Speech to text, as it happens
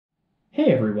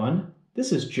Hey everyone,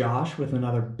 this is Josh with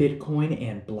another Bitcoin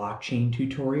and blockchain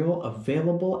tutorial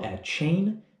available at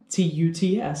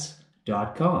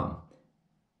chaintuts.com.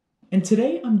 And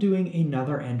today I'm doing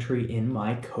another entry in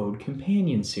my Code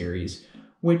Companion series,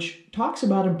 which talks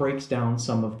about and breaks down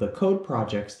some of the code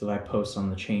projects that I post on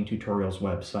the Chain Tutorials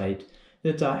website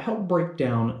that help break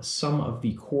down some of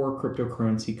the core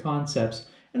cryptocurrency concepts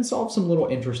and solve some little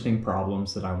interesting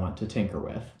problems that I want to tinker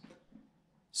with.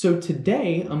 So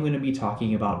today I'm going to be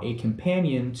talking about a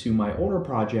companion to my older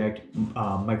project,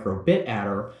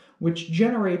 WatchAddr, which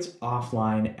generates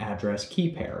offline address key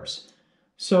pairs.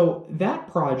 So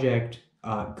that project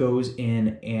goes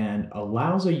in and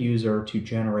allows a user to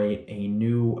generate a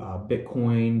new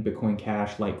Bitcoin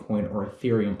Cash, Litecoin, or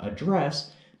Ethereum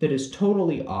address that is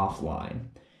totally offline.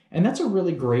 And that's a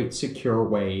really great, secure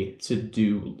way to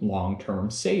do long-term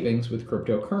savings with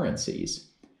cryptocurrencies.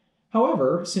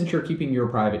 However, since you're keeping your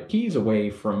private keys away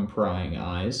from prying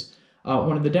eyes,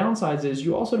 one of the downsides is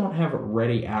you also don't have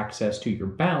ready access to your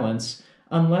balance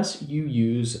unless you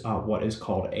use what is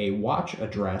called a watch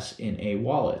address in a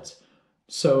wallet.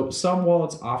 So some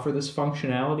wallets offer this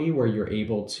functionality where you're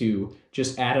able to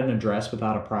just add an address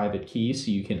without a private key, so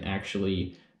you can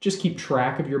actually just keep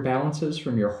track of your balances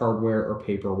from your hardware or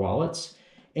paper wallets.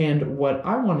 And what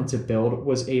I wanted to build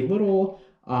was a little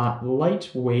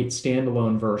lightweight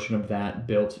standalone version of that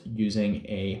built using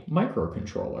a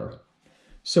microcontroller.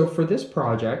 So for this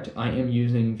project, I am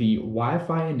using the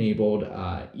Wi-Fi enabled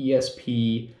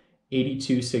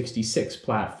ESP8266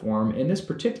 platform, and this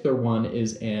particular one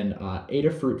is an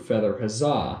Adafruit Feather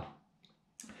Huzzah.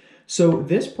 So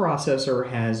this processor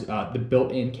has the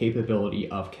built-in capability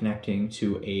of connecting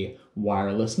to a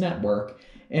wireless network,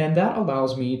 and that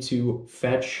allows me to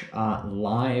fetch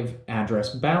live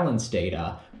address balance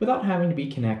data without having to be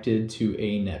connected to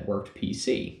a networked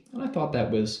PC. And I thought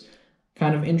that was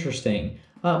kind of interesting,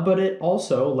 but it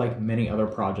also, like many other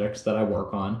projects that I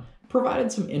work on,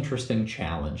 provided some interesting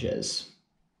challenges.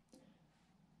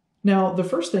 Now, the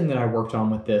first thing that I worked on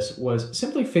with this was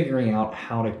simply figuring out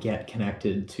how to get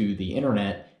connected to the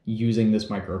internet using this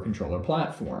microcontroller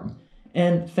platform.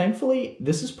 And thankfully,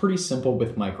 this is pretty simple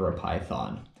with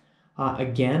MicroPython.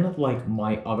 Again, like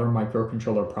my other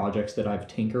microcontroller projects that I've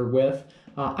tinkered with,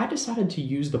 I decided to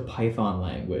use the Python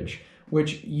language,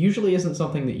 which usually isn't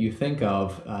something that you think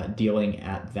of dealing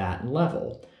at that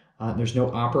level. There's no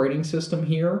operating system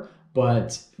here,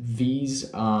 but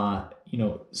these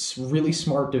really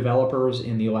smart developers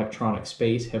in the electronic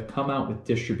space have come out with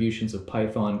distributions of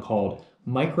Python called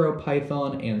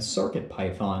MicroPython and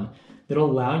CircuitPython that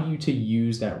allow you to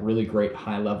use that really great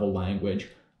high-level language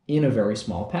in a very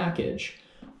small package.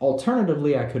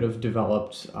 Alternatively, I could have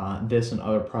developed this and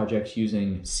other projects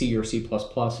using C or C++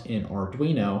 in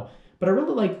Arduino, but I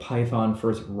really like Python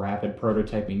for its rapid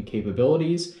prototyping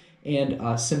capabilities and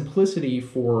simplicity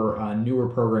for newer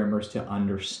programmers to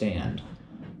understand.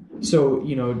 So,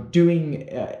 doing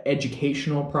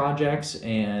educational projects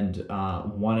and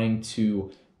wanting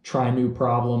to try new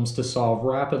problems to solve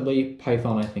rapidly,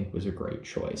 Python I think was a great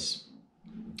choice.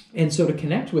 And so to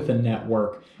connect with a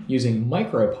network using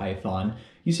MicroPython,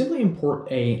 you simply import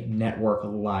a network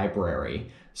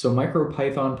library. So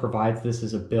MicroPython provides this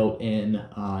as a built-in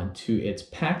to its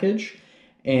package.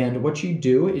 And what you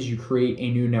do is you create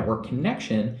a new network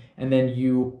connection, and then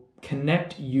you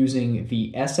connect using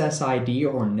the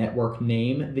SSID or network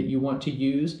name that you want to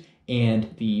use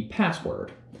and the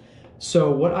password.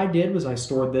 So what I did was I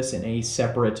stored this in a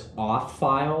separate auth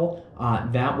file.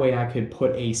 That way I could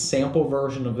put a sample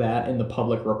version of that in the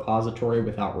public repository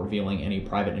without revealing any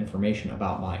private information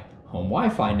about my home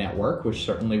Wi-Fi network, which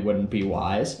certainly wouldn't be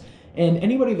wise. And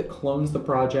anybody that clones the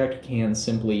project can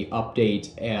simply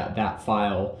update that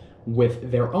file with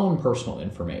their own personal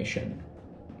information.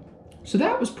 So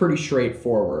that was pretty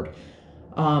straightforward.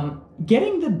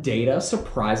 Getting the data,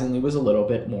 surprisingly, was a little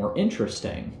bit more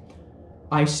interesting.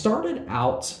 I started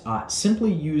out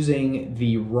simply using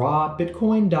the raw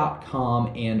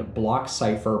Bitcoin.com and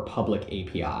BlockCypher public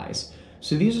APIs.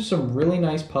 So these are some really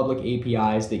nice public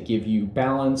APIs that give you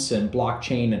balance and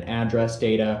blockchain and address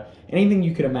data. Anything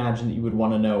you could imagine that you would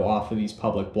want to know off of these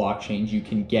public blockchains you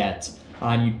can get.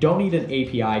 And you don't need an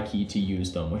API key to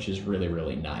use them, which is really,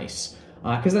 really nice.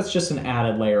 Because that's just an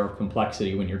added layer of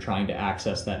complexity when you're trying to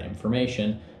access that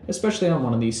information, especially on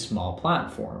one of these small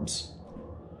platforms.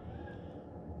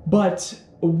 But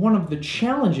one of the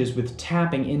challenges with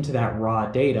tapping into that raw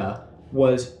data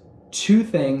was two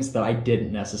things that I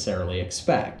didn't necessarily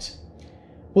expect.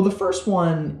 Well, the first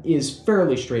one is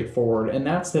fairly straightforward, and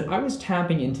that's that I was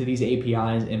tapping into these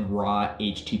APIs in raw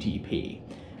HTTP.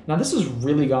 Now this has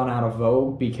really gone out of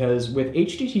vogue because with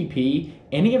HTTP,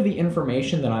 any of the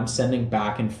information that I'm sending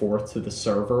back and forth to the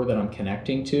server that I'm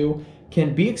connecting to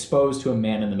can be exposed to a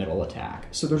man-in-the-middle attack.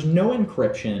 So there's no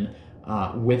encryption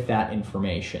with that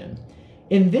information.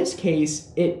 In this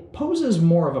case, it poses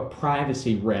more of a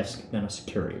privacy risk than a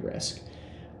security risk.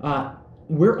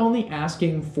 We're only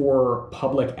asking for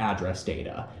public address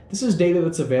data. This is data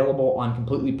that's available on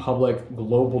completely public,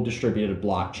 global distributed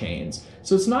blockchains.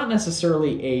 So it's not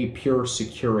necessarily a pure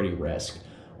security risk.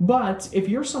 But if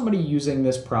you're somebody using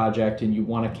this project and you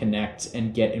want to connect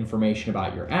and get information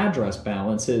about your address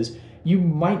balances, you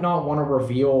might not want to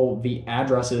reveal the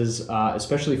addresses,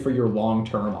 especially for your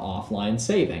long-term offline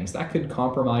savings. That could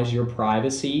compromise your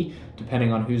privacy,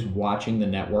 depending on who's watching the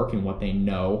network and what they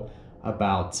know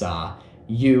about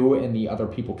you and the other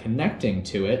people connecting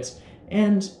to it.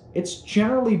 And it's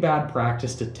generally bad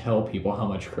practice to tell people how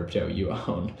much crypto you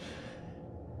own.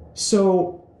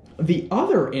 So the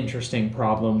other interesting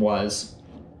problem was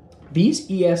these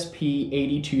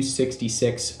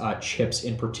ESP8266 chips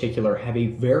in particular have a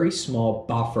very small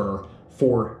buffer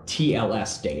for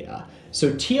TLS data.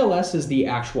 So TLS is the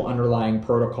actual underlying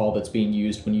protocol that's being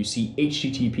used when you see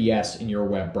HTTPS in your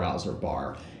web browser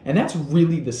bar. And that's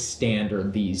really the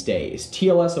standard these days.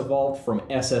 TLS evolved from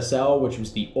SSL, which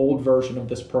was the old version of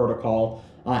this protocol,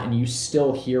 and you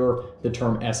still hear the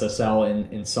term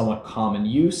SSL in somewhat common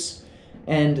use.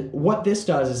 And what this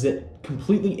does is it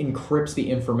completely encrypts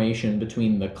the information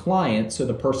between the client, so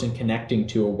the person connecting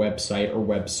to a website or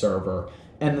web server,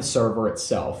 and the server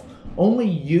itself. Only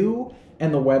you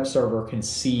and the web server can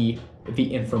see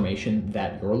the information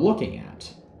that you're looking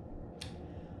at.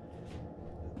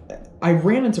 I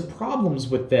ran into problems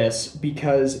with this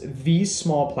because these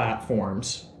small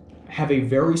platforms have a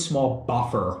very small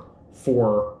buffer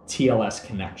for TLS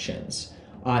connections.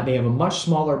 They have a much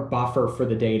smaller buffer for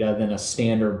the data than a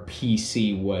standard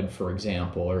PC would, for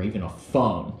example, or even a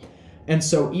phone. And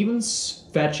so even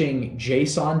fetching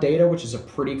JSON data, which is a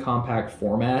pretty compact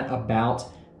format about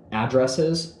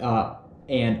addresses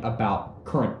and about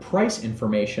current price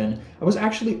information, I was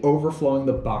actually overflowing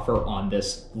the buffer on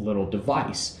this little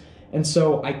device. And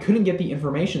so I couldn't get the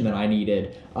information that I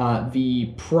needed.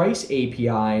 The price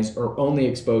APIs are only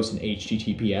exposed in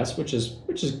HTTPS, which is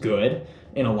good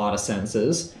in a lot of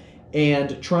senses.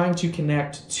 And trying to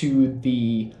connect to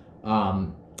the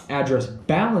address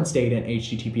balance data in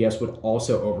HTTPS would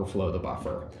also overflow the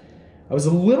buffer. I was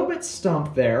a little bit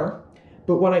stumped there,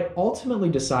 but what I ultimately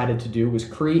decided to do was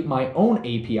create my own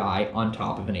API on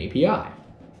top of an API.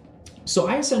 So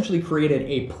I essentially created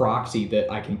a proxy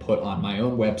that I can put on my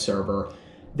own web server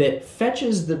that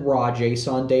fetches the raw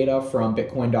JSON data from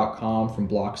Bitcoin.com, from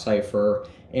BlockCypher,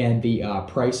 and the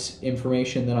price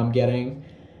information that I'm getting.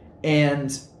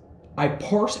 And I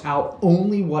parse out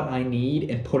only what I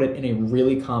need and put it in a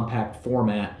really compact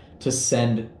format to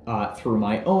send through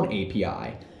my own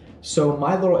API. So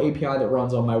my little API that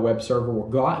runs on my web server will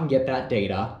go out and get that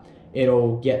data.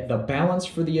 It'll get the balance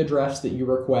for the address that you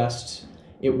request.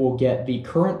 It will get the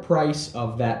current price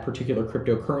of that particular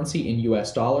cryptocurrency in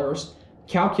US dollars,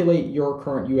 calculate your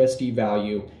current USD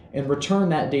value, and return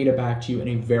that data back to you in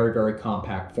a very, very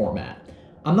compact format.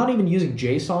 I'm not even using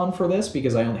JSON for this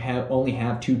because I only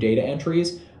have 2 data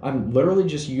entries. I'm literally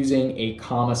just using a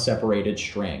comma-separated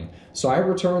string. So I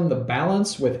return the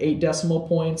balance with 8 decimal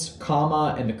points,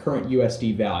 comma, and the current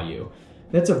USD value.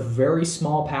 That's a very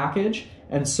small package,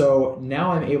 and so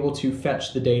now I'm able to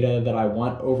fetch the data that I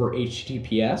want over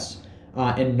HTTPS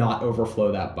and not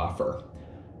overflow that buffer.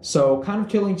 So kind of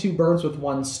killing 2 birds with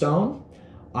 1 stone.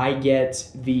 I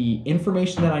get the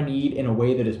information that I need in a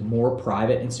way that is more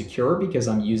private and secure because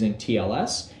I'm using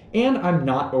TLS, and I'm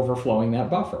not overflowing that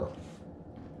buffer.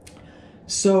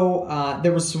 So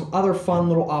there was some other fun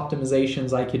little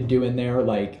optimizations I could do in there,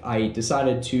 like I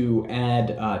decided to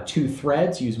add 2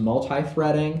 threads, use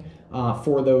multi-threading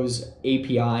for those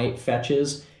API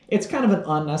fetches. It's kind of an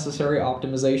unnecessary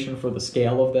optimization for the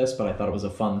scale of this, but I thought it was a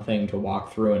fun thing to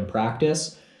walk through and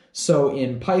practice. So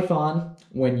in Python,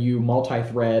 when you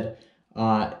multi-thread,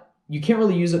 you can't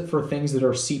really use it for things that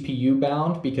are CPU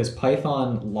bound because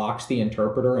Python locks the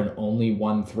interpreter and only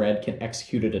 1 thread can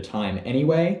execute at a time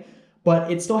anyway, but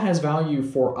it still has value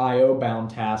for IO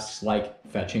bound tasks like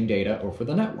fetching data over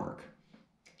the network.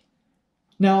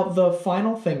 Now, the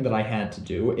final thing that I had to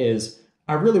do is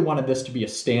I really wanted this to be a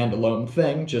standalone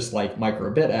thing, just like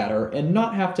WatchAddr, and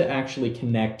not have to actually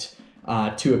connect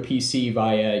to a PC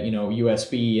via,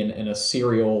 USB and a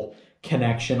serial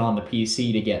connection on the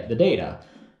PC to get the data.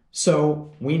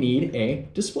 So we need a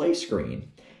display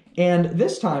screen. And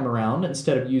this time around,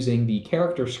 instead of using the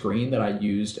character screen that I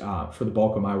used for the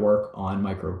bulk of my work on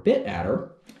WatchAddr,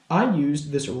 I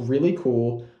used this really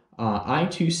cool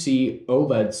I2C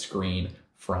OLED screen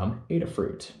from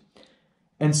Adafruit.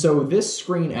 And so this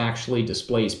screen actually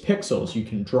displays pixels. You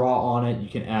can draw on it, you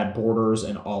can add borders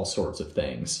and all sorts of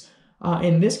things.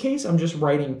 In this case, I'm just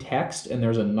writing text, and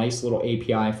there's a nice little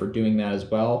API for doing that as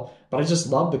well. But I just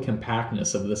love the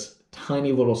compactness of this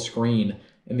tiny little screen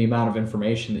and the amount of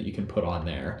information that you can put on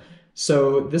there.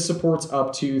 So this supports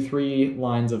up to 3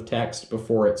 lines of text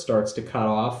before it starts to cut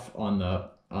off on the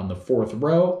 4th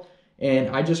row.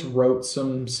 And I just wrote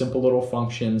some simple little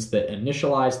functions that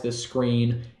initialize this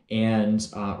screen and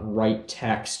write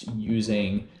text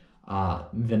using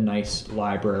the nice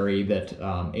library that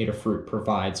Adafruit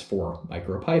provides for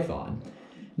MicroPython.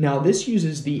 Now this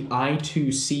uses the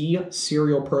I2C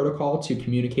serial protocol to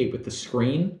communicate with the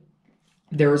screen.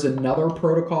 There is another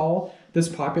protocol that's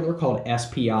popular called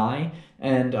SPI,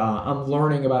 and I'm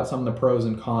learning about some of the pros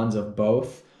and cons of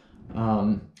both.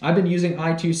 I've been using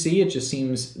I2C, it just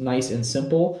seems nice and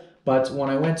simple, but when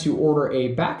I went to order a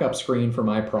backup screen for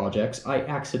my projects, I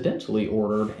accidentally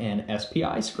ordered an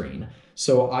SPI screen.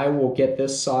 So I will get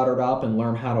this soldered up and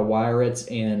learn how to wire it,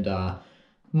 and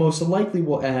most likely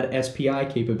will add SPI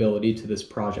capability to this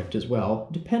project as well,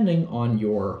 depending on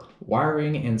your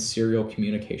wiring and serial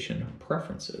communication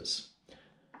preferences.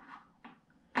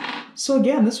 So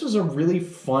again, this was a really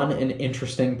fun and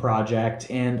interesting project,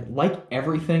 and like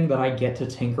everything that I get to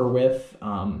tinker with,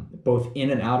 both in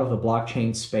and out of the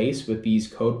blockchain space with these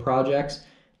code projects,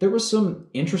 there were some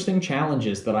interesting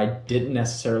challenges that I didn't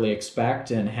necessarily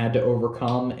expect and had to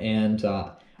overcome, and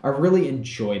I really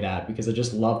enjoy that because I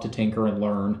just love to tinker and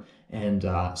learn and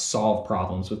solve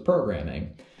problems with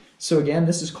programming. So again,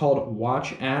 this is called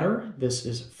WatchAddr. This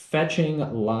is fetching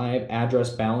live address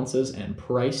balances and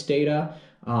price data.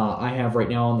 I have right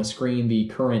now on the screen the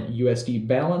current USD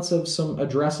balance of some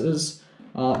addresses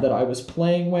that I was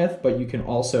playing with, but you can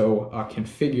also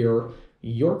configure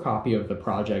your copy of the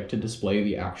project to display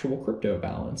the actual crypto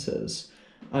balances.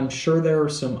 I'm sure there are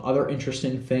some other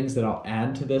interesting things that I'll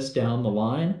add to this down the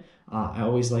line. I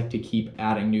always like to keep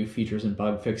adding new features and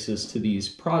bug fixes to these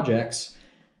projects.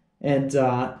 And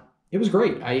it was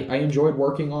great. I enjoyed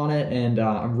working on it, and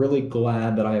I'm really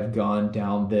glad that I have gone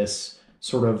down this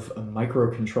sort of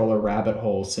microcontroller rabbit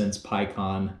hole since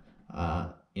PyCon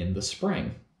in the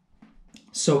spring.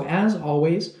 So as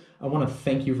always, I want to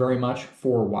thank you very much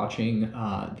for watching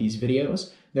these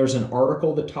videos. There's an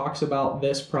article that talks about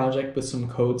this project with some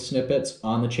code snippets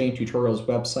on the Chain Tutorials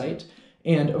website.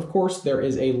 And of course, there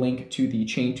is a link to the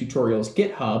Chain Tutorials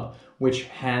GitHub, which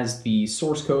has the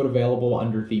source code available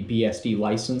under the BSD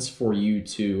license for you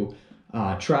to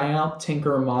try out,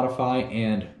 tinker, modify,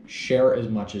 and share as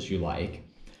much as you like.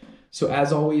 So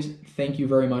as always, thank you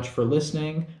very much for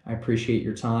listening. I appreciate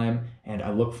your time, and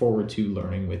I look forward to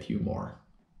learning with you more.